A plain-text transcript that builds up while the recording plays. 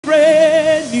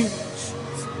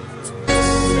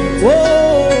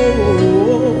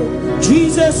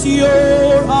Jesus,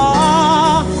 you're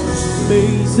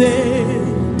amazing.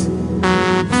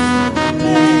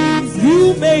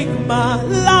 You make my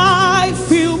life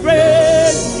feel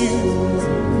brand new.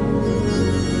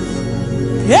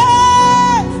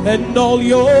 Yeah, and all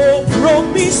your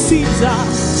promises are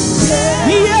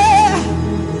yeah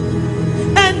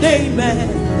and amen.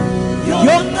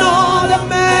 You're not a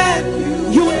man,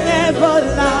 you never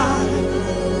lie.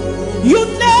 You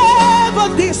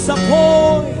never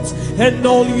disappoint, and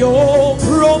all your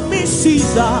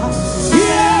promises are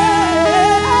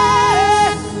yeah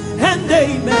and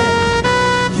amen.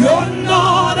 You're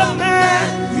not a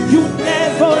man, you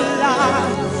never lie.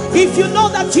 If you know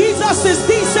that Jesus is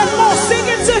this and more, sing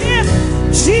it to him.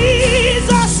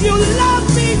 Jesus, you love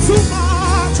me too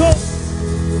much. Oh,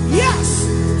 yes,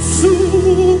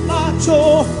 too much.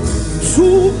 Oh,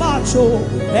 too much. Oh,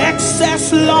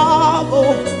 excess love.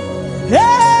 Oh,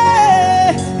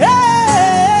 hey,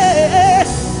 hey,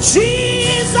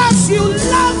 Jesus, you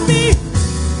love me.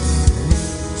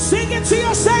 Sing it to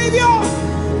your Savior.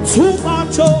 Too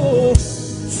much. Oh,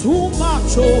 too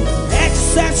much. Oh,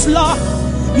 excess love.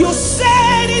 You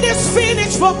said it is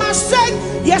finished for my sake.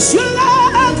 Yes, you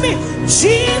love me.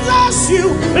 Jesus, you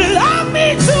love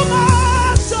me too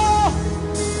much. Oh,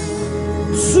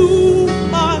 too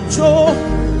much. Oh,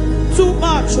 too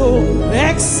much. Oh,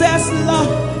 excess love.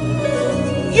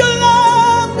 You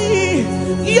love me.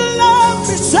 You love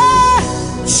me. Say,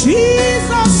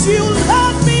 Jesus, you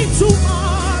love me too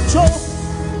much. Oh,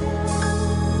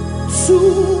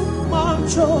 too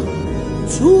much. Oh,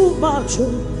 too much.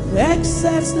 Oh,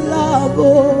 excess love.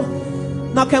 Oh.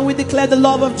 Now can we declare the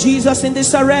love of Jesus in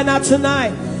this arena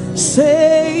tonight?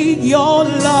 Say your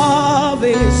love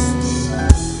is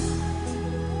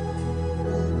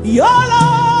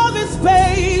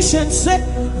patient. Say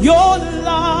your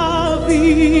love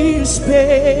is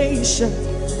patient.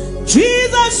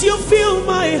 Jesus, you fill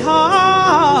my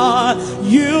heart.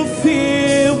 You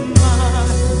fill my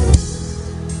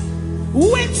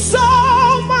with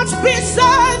so much peace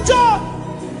and joy.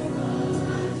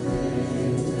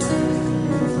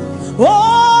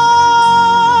 Oh,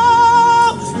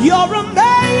 you're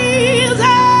amazing.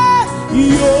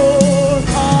 You're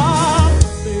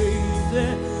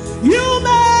amazing. You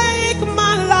make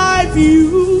my life,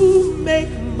 you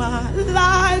make my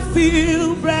life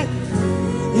feel bright.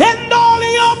 And all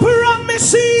your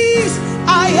promises,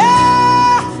 I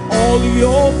am. All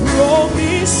your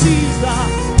promises are.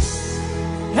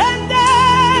 And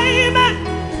amen.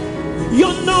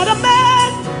 You're not a man.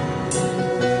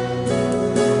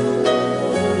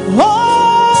 Oh,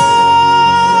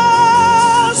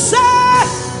 say,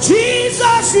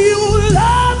 Jesus, you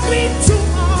love me too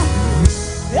much.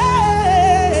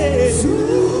 Yeah.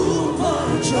 Too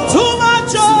much. Too much.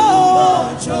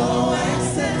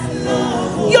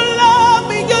 You love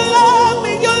me, you love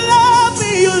me, you love me,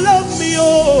 you love me.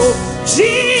 Oh,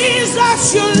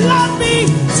 Jesus, you love me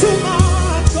too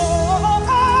much. Oh,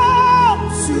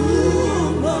 too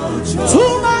much.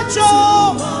 Too much.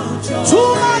 Too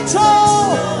much.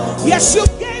 Yes, you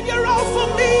gave your all for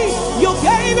me. You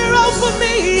gave your all for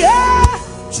me. Yeah.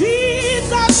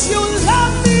 Jesus, you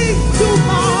love me too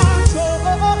much. Too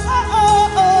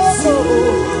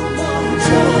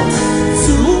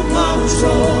much.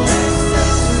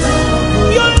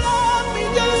 You love me,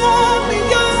 you love me,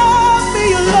 you love me,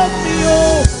 you love me.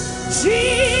 Oh,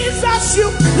 Jesus, you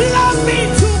love me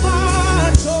too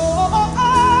much.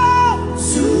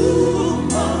 Too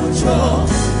much.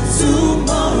 Too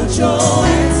much.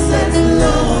 Excess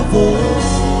love.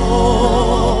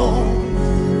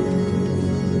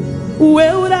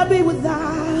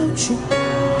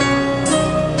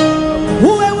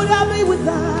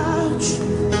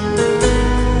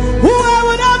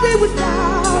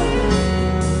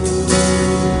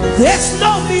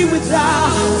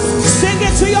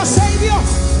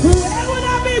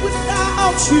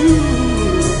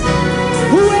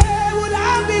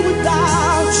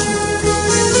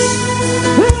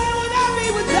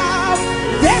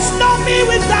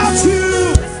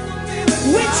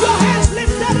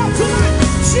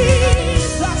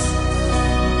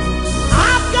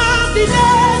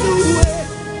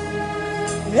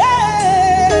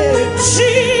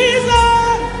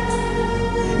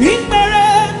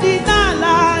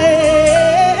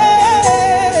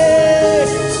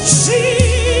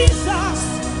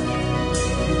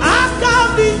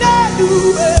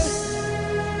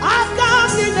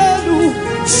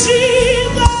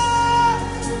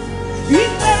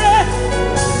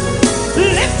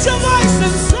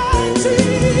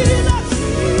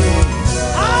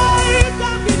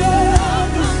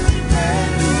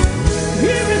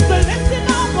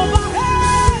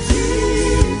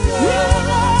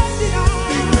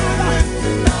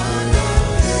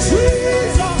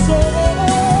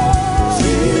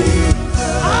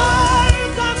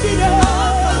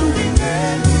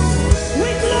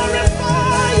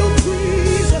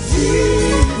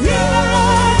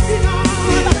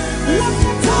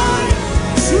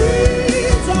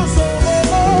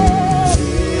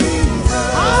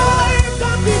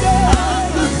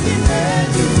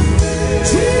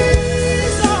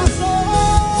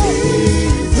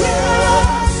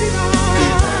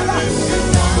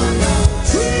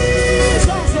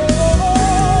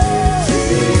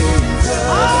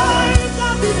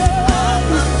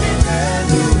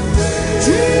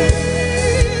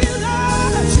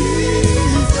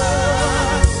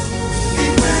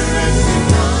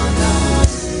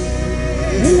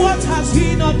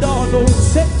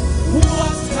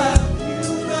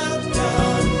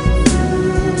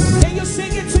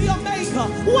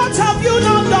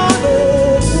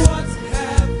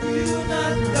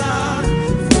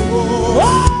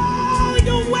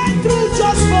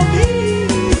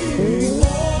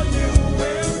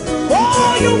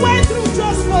 you went through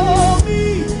just for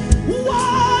me.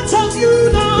 What have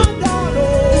you not done?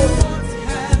 Oh, what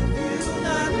have you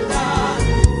not done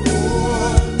for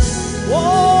me?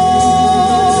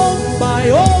 Oh, my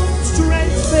own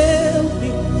strength failed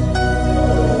me.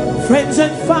 Friends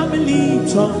and family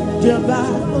turned their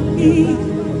back on me.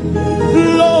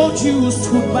 Lord, you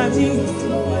stood by me.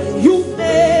 You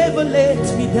never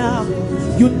let me down.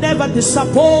 You never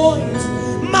disappoint.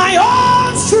 My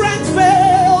own strength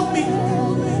failed me.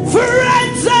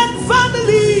 Friends and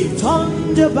family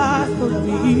turned their back on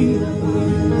me.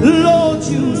 Lord,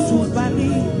 you stood by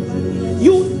me.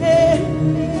 You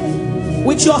never.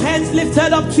 With your hands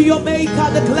lifted up to your Maker,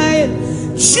 declare,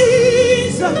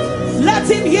 Jesus, let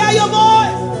him hear your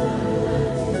voice.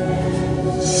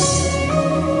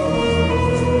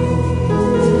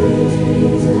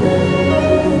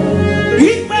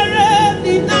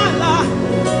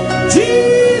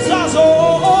 Jesus,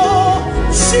 oh,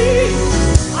 see,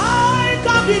 I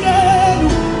come in.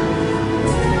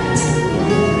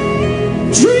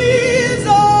 Jesus,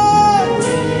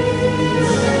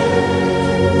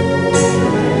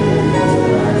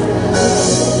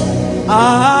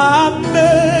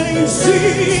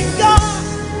 amazing God.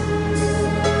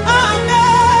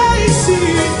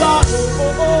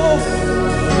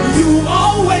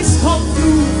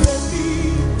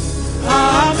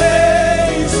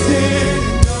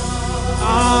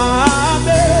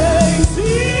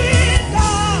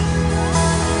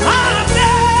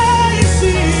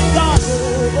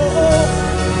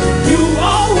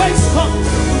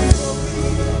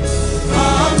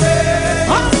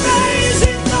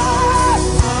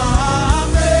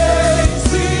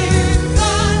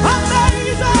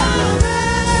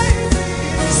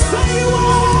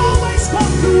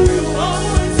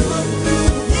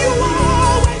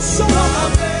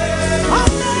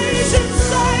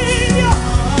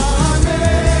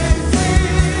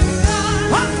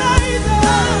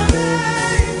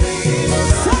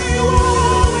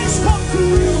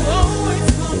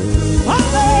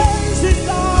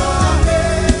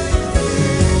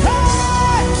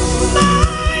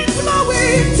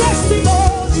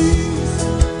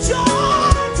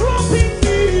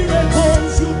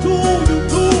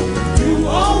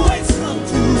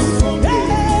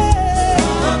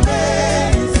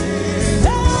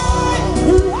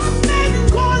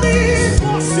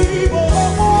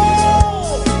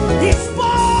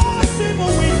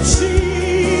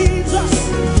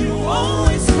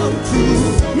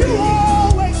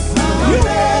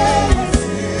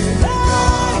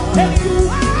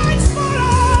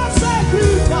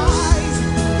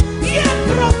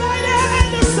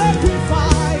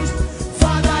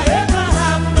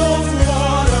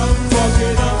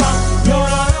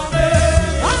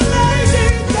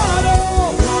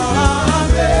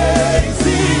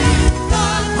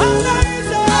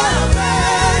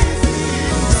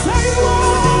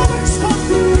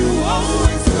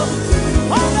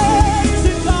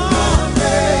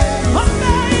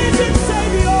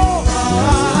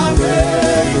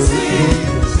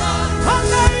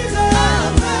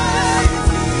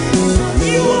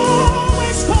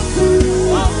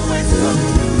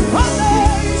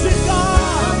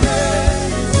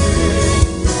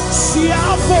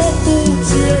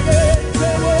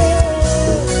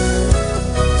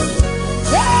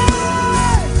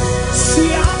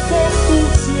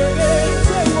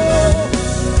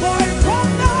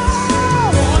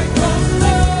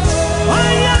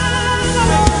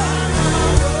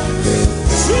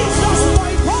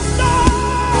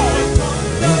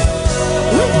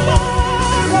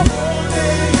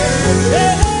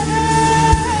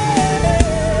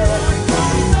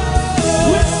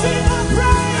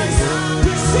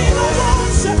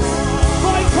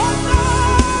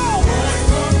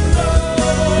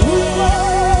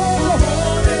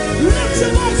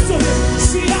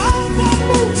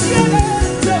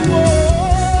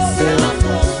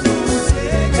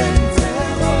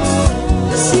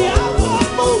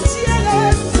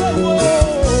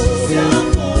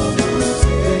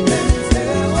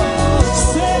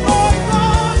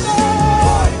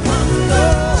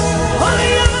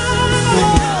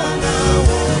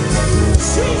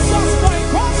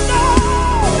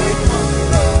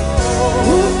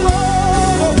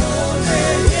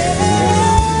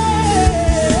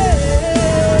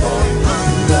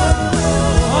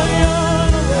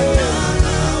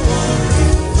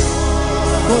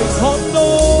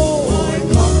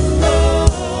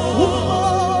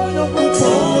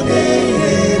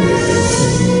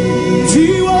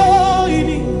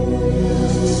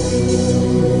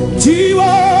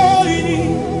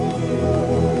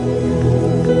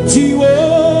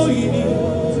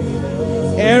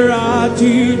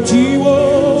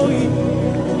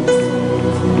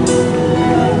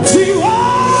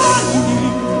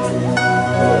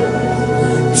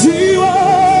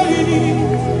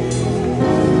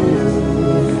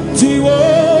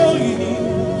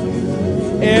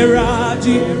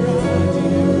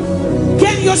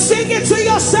 Can you sing it to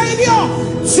your Savior?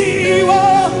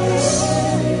 Chinwo.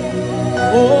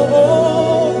 Oh,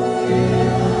 oh,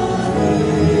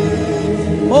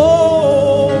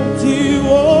 oh,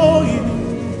 Chinwo.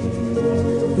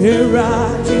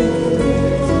 Eradi.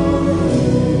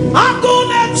 I'm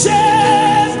gonna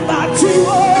change my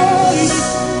Chinwo.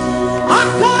 I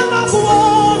cannot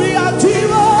worry,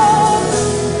 Chinwo.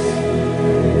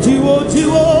 Chinwo,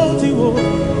 Chinwo, Chinwo.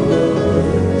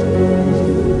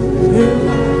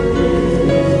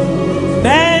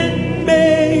 Men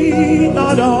may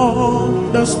not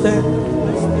understand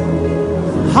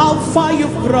how far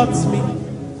you've brought me.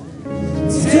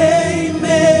 They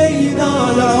may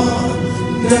not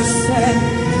understand,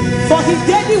 for he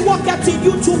daily walketh in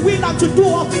you to will and to do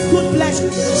of his good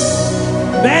pleasure.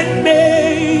 Men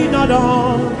may not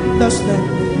understand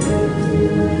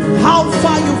how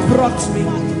far you've brought me.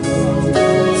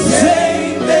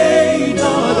 They may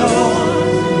not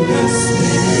understand.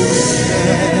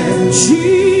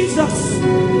 Jesus,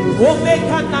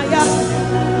 Omega Naya,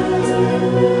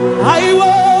 I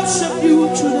worship you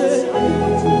today.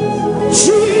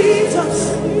 Jesus,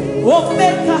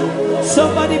 Omega,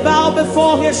 somebody bow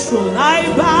before his throne. I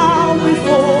bow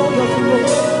before your throne.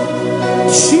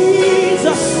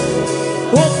 Jesus,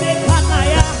 Omega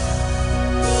Naya,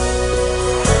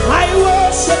 I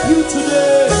worship you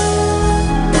today.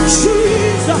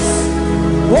 Jesus,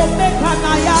 Omega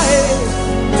Naya,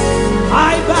 I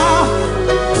bow.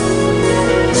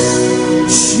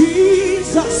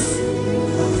 Jesus,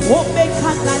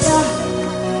 Omega Naya,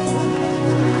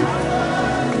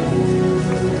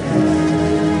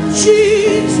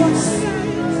 Jesus,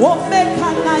 Omega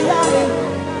Naya,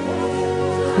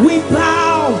 we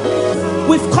bow.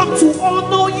 We've come to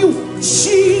honor you,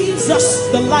 Jesus,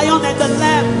 the Lion and the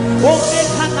Lamb.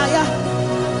 Omega Naya,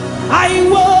 I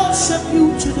worship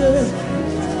you today.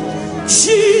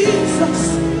 Jesus,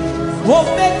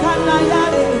 Omega Naya,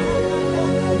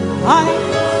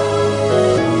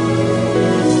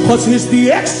 because he's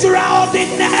the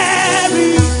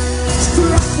extraordinary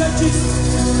strategist.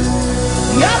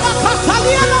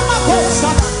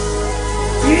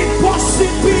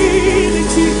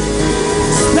 Impossibility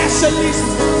specialist.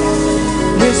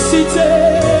 He's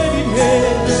seated in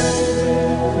heaven.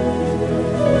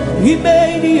 He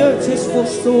made the earth his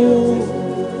footstool.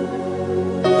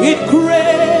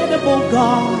 Incredible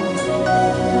God,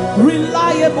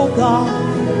 reliable God,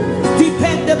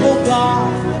 dependable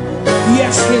God.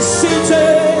 Yes, he's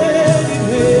seated in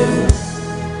heaven.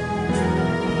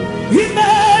 He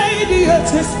made the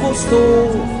earth his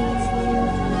footstool.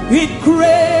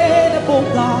 Incredible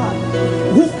God,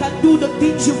 who can do the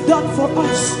things you've done for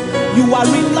us. You are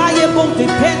reliable,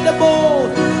 dependable.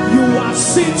 You are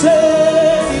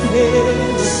seated in heaven.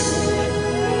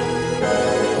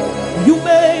 You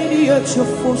made the earth your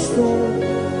footstool.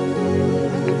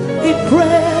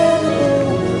 Incredible.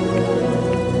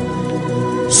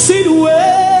 See the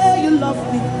way you love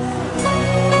me.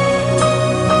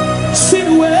 See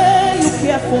the way you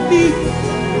care for me.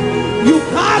 You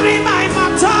carry my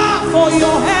matter for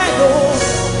your head, oh.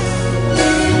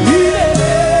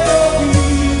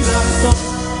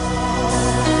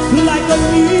 Like a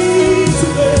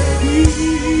little baby,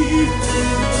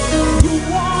 you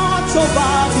watch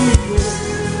over me.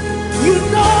 You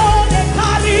know they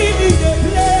carry me, they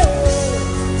play.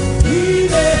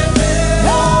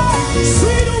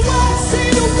 See the way, see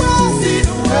the way, see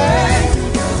the way.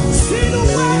 See the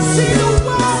way, see the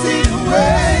way, see the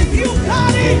way. You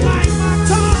carry my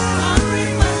matter. Carry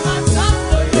my matter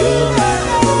for you.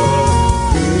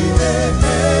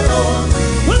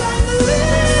 Like a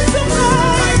little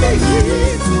baby,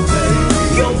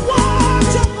 you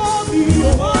watch over me.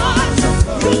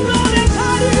 You know they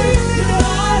carry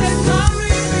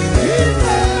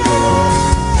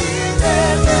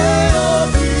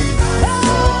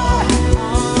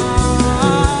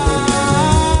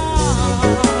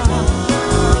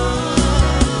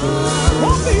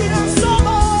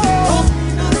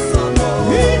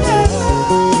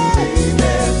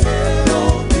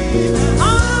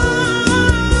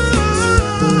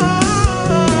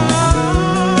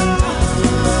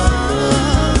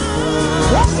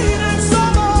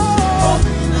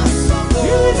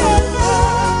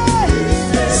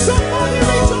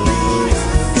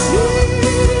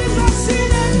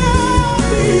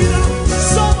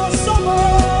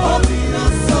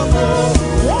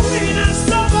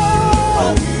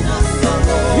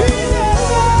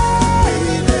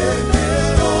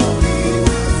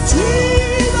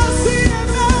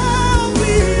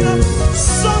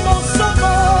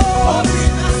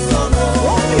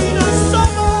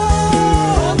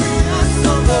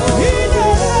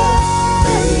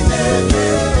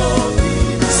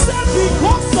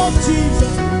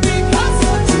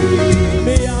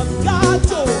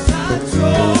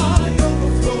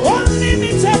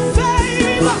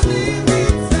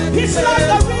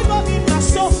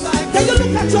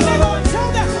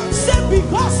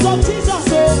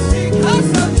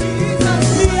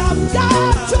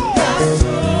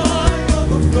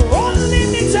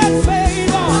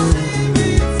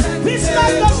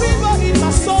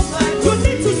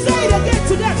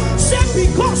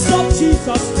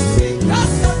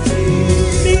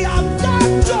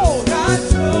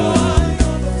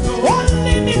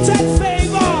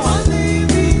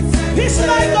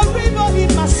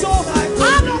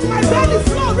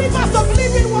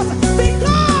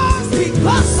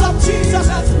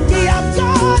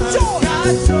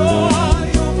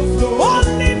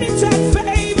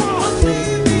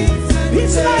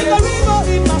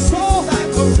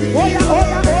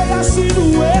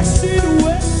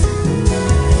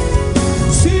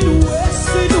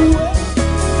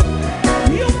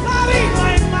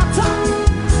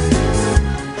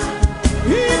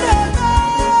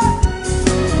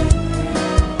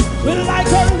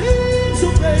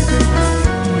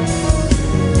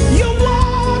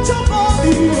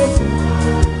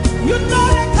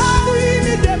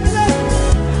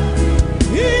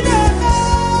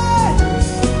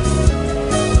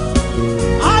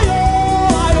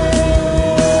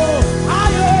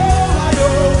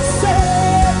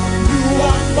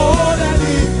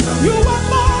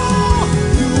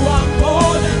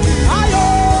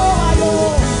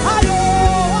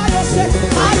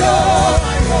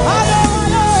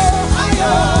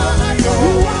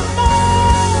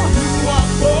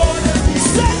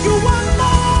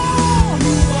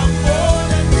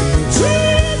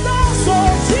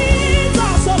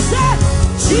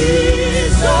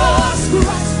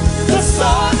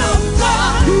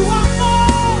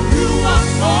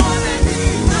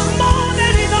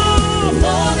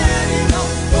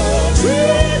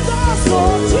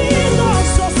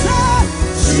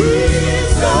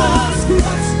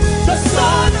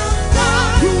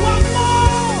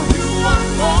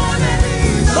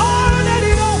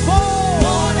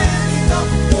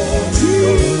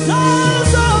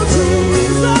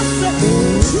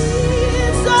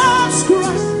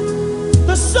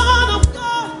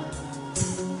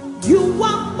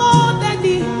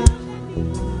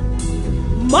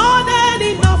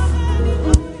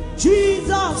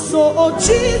Oh,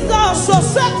 Jesus, oh,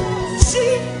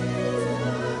 say,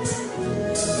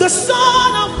 the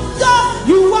Son of God,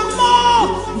 you are more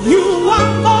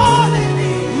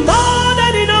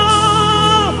than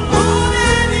enough,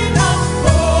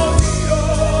 for me.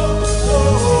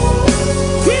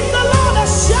 Give the Lord a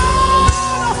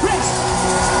shout of praise.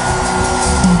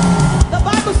 The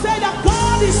Bible says that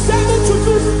God is able to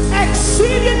do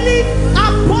exceedingly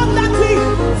abundantly,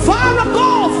 far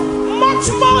above, much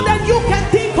more than you can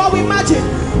think or imagine.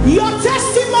 Your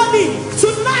testimony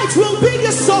tonight will be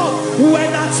the song.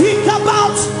 When I think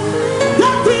about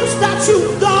the things that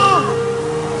you've done,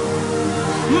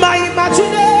 my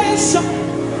imagination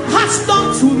has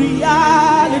turned to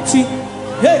reality.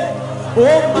 Hey,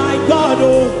 oh my God,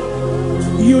 oh,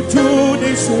 you do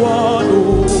this one,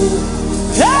 oh,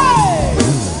 hey,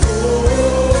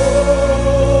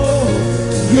 oh,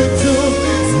 you do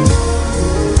this.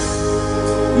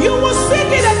 You will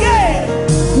sing it again.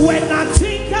 When I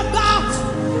think about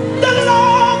the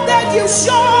love that you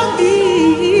show me,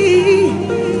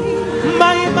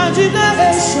 my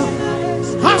imagination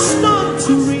has turned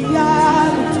to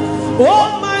reality.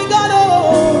 Oh my God,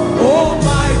 oh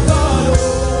my God, oh,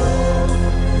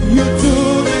 you do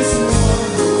this one.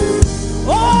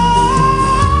 Oh,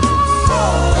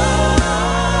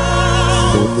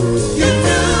 you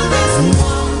do this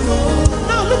one.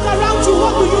 Now look around you.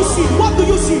 What do you see? What do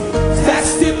you see?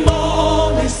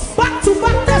 Testimonies,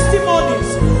 back-to-back testimonies,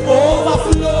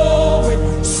 overflowing,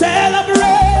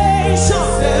 celebration,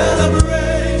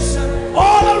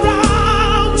 all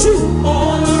around you,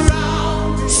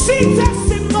 see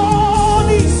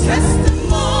testimonies,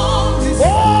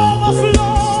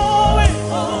 overflowing,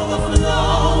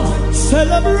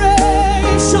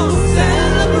 celebration,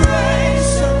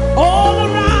 all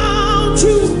around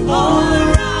you,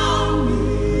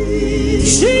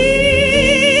 Jesus,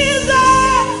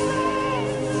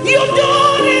 you do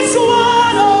this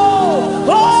one, oh,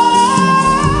 oh.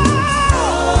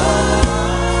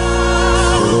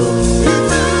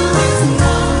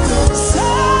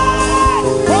 Say,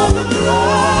 for the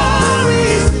glory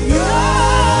is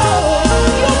yours.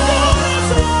 You do this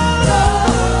one,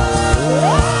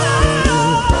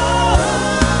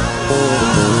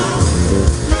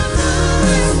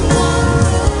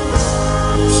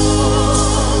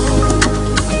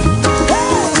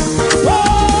 oh,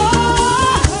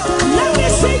 let me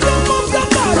see you move your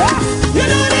body. You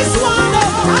do this one, oh,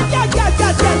 yeah.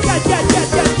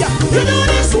 You do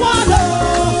this one,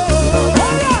 oh,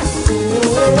 all right.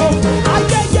 Oh,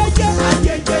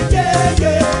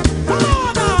 yeah. Come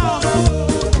on now.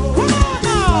 Come on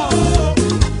now.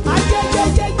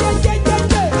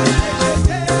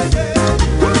 Yeah.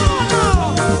 Come on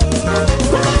now.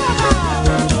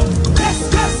 Yes.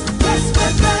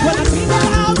 When I think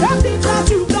about the things that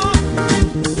you've done,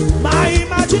 my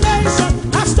imagination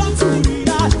has turned to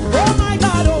reality. Oh my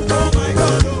God, oh my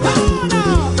God, oh. Come on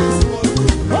now.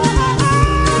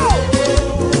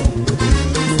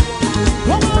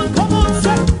 Come on,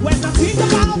 say. When I think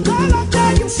about all of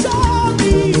that you showed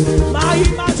me, my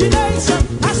imagination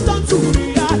has turned to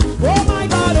reality. Oh my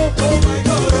God, oh my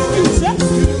God, oh. You say,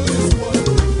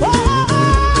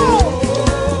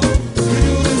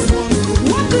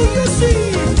 what do you see?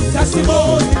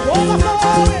 Testimony,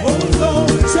 overflowing,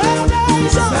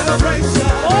 celebration,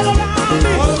 all around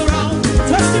me,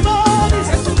 testimonies,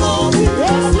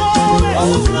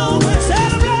 overflowing,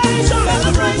 celebration,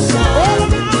 all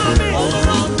around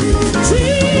me,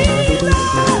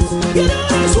 Jesus, you do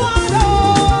this one, oh,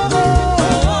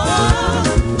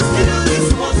 you do this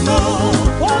one, oh,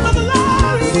 all of the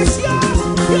glory is yours,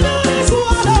 you do this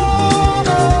one, oh,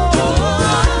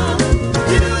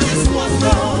 you do this one, oh,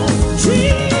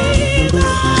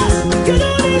 Jesus.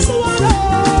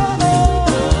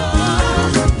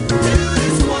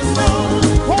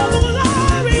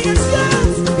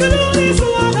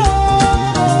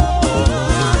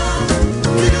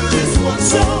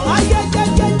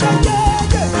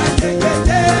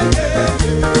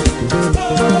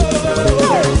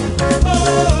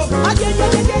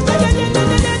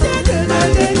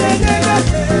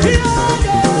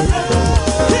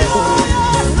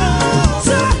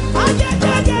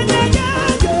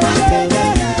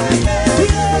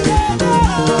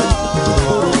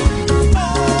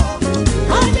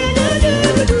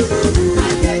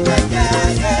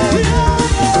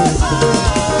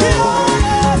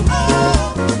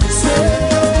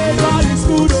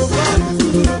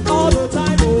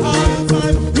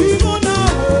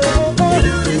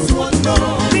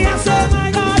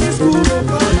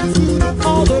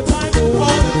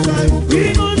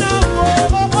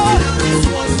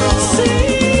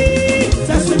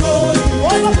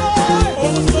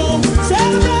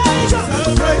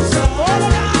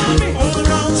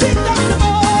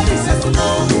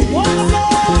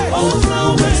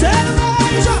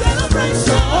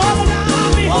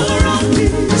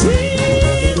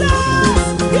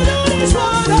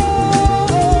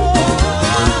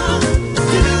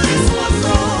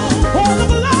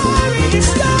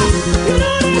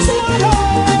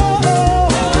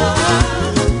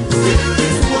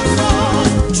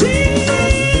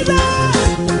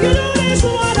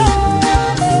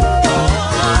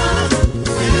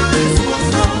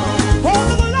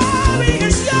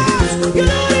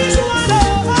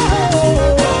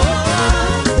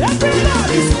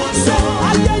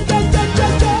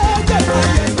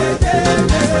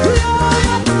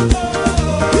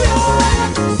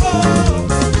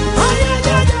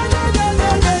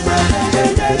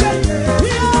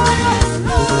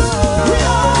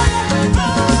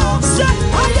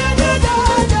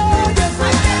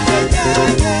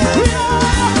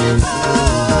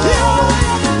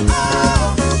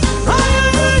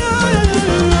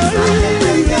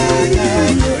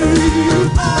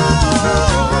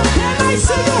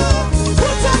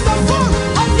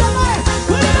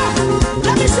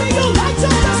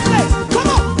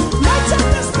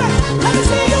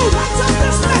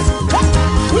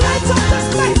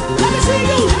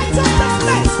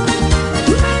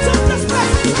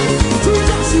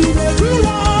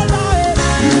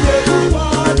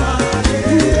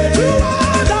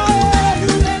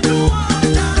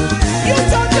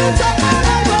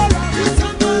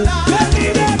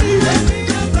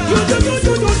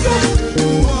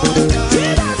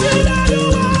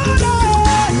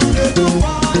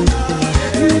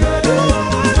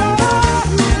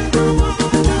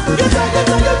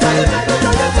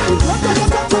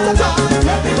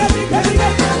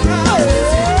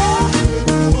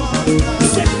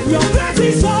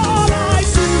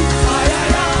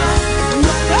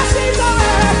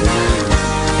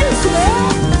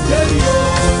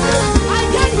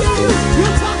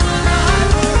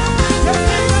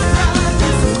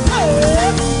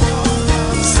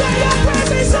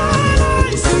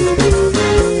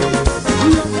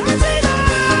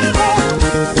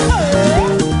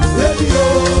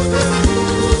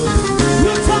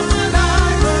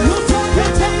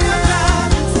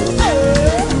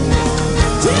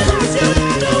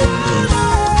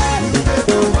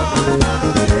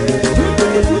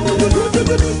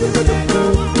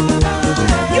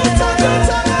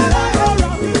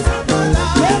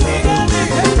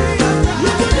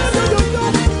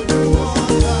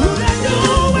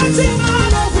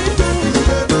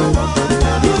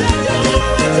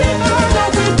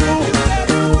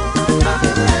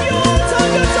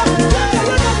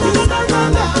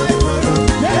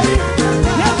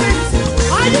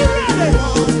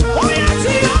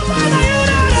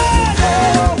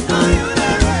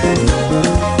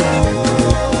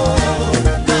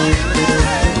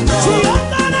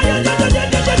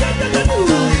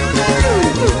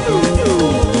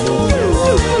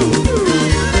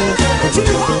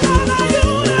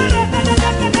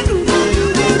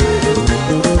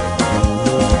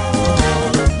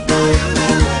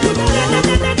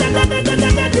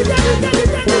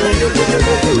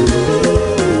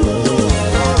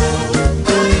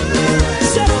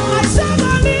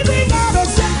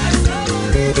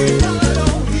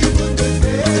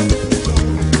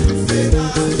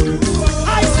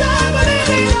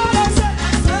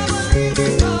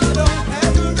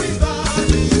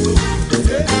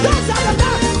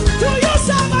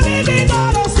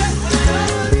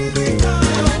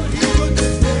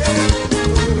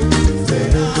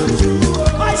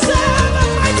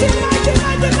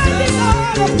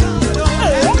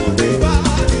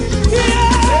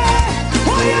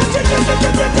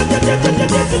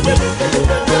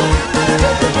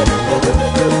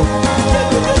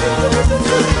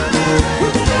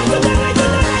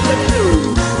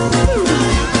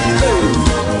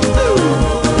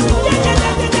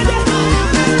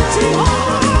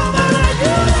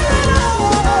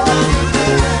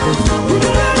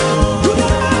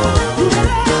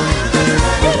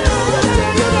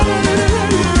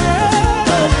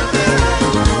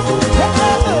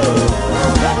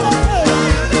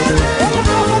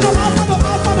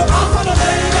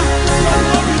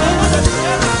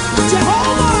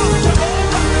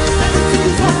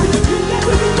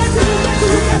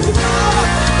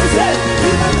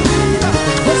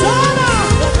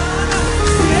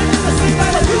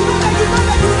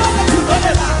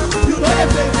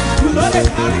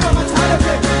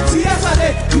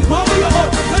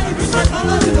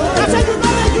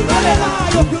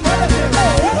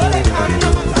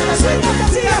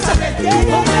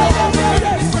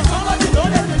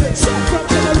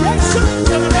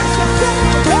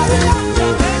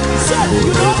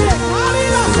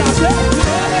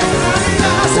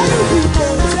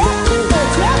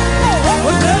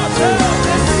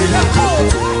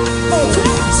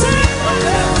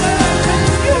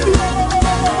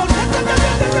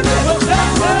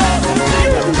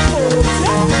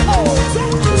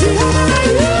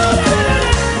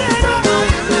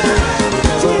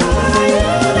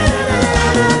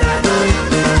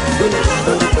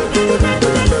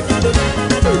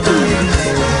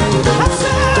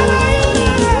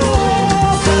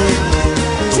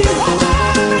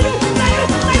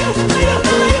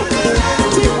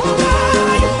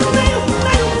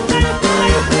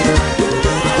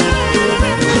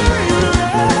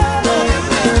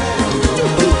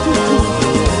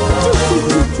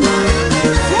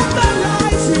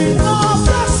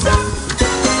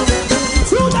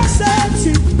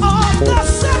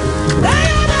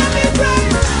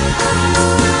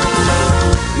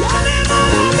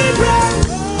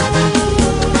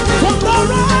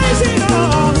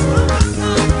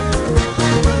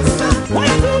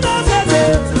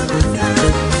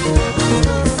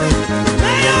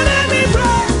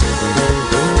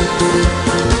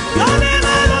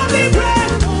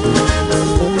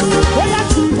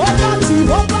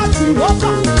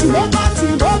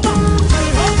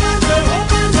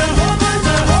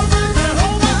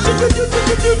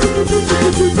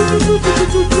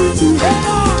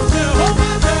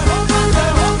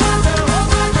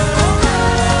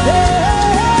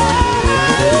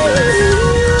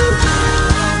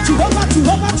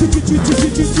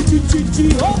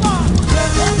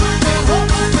 Jehovah.